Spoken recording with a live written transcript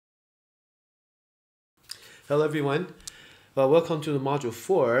Hello everyone. Welcome to the module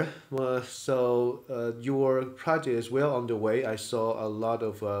 4. Your project is well underway. I saw a lot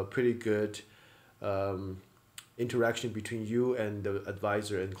of pretty good um, interaction between you and the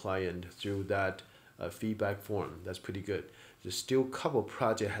advisor and client through that feedback form. That's pretty good. There's still a couple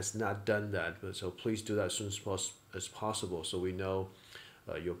project has not done that, but so please do that as soon as possible so we know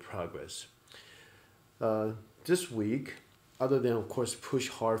your progress. This week, other than of course push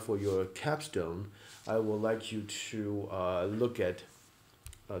hard for your capstone, I would like you to look at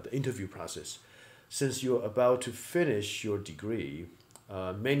the interview process. Since you're about to finish your degree,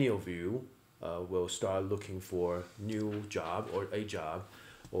 many of you will start looking for new job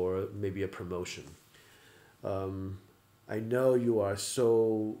or maybe a promotion. I know you are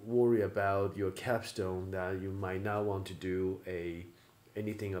so worried about your capstone that you might not want to do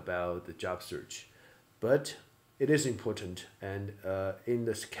anything about the job search, but it is important. And in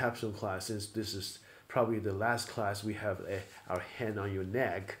this capstone class, since this is probably the last class, we have our hand on your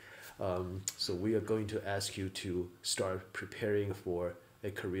neck. So we are going to ask you to start preparing for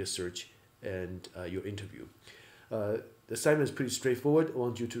a career search and your interview. The assignment is pretty straightforward. I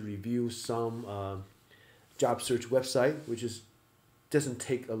want you to review some job search website, which doesn't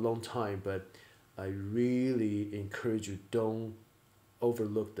take a long time, but I really encourage you, don't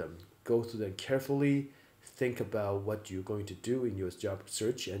overlook them. Go through them carefully. Think about what you're going to do in your job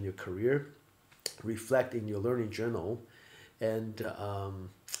search and your career. Reflect in your learning journal, and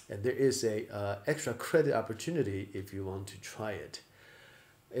there is a extra credit opportunity if you want to try it.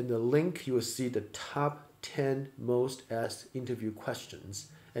 In the link, you will see the top 10 most asked interview questions,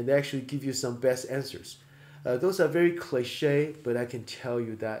 and they actually give you some best answers. Those are very cliche, but I can tell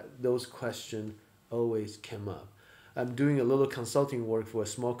you that those questions always come up. I'm doing a little consulting work for a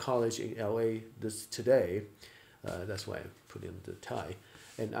small college in LA today. That's why I put in the tie.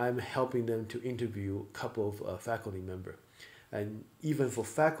 And I'm helping them to interview a couple of faculty members. And even for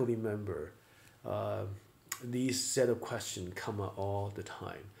faculty member, these set of questions come up all the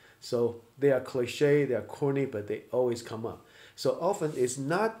time. So they are cliche, they are corny, but they always come up. So often it's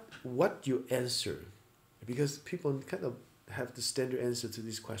not what you answer, because people kind of have the standard answer to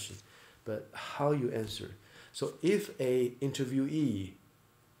these questions, but how you answer. So if a interviewee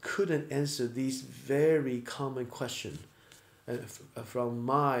couldn't answer these very common questions, and from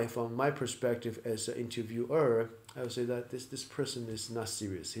my perspective as an interviewer, I would say that this person is not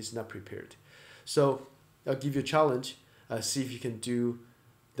serious. He's not prepared. So I'll give you a challenge. See if you can do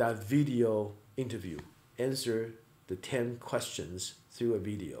that video interview. Answer the 10 questions through a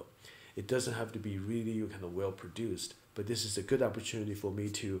video. It doesn't have to be really kind of well produced, but this is a good opportunity for me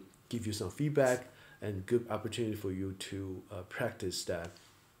to give you some feedback and good opportunity for you to practice that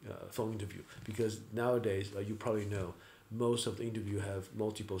phone interview. Because nowadays, you probably know, most of the interview have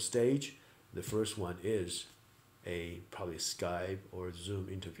multiple stage. The first one is probably Skype or Zoom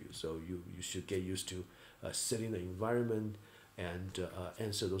interview. So you should get used to setting the environment and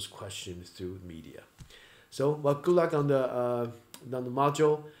answer those questions through media. So well, good luck on the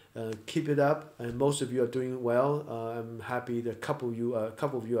module. Keep it up, and most of you are doing well. I'm happy that a couple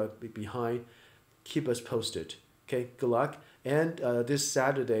of you are behind. Keep us posted. Okay, good luck. And this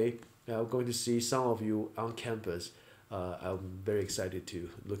Saturday, I'm going to see some of you on campus. I'm very excited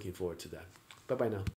looking forward to that. Bye-bye now.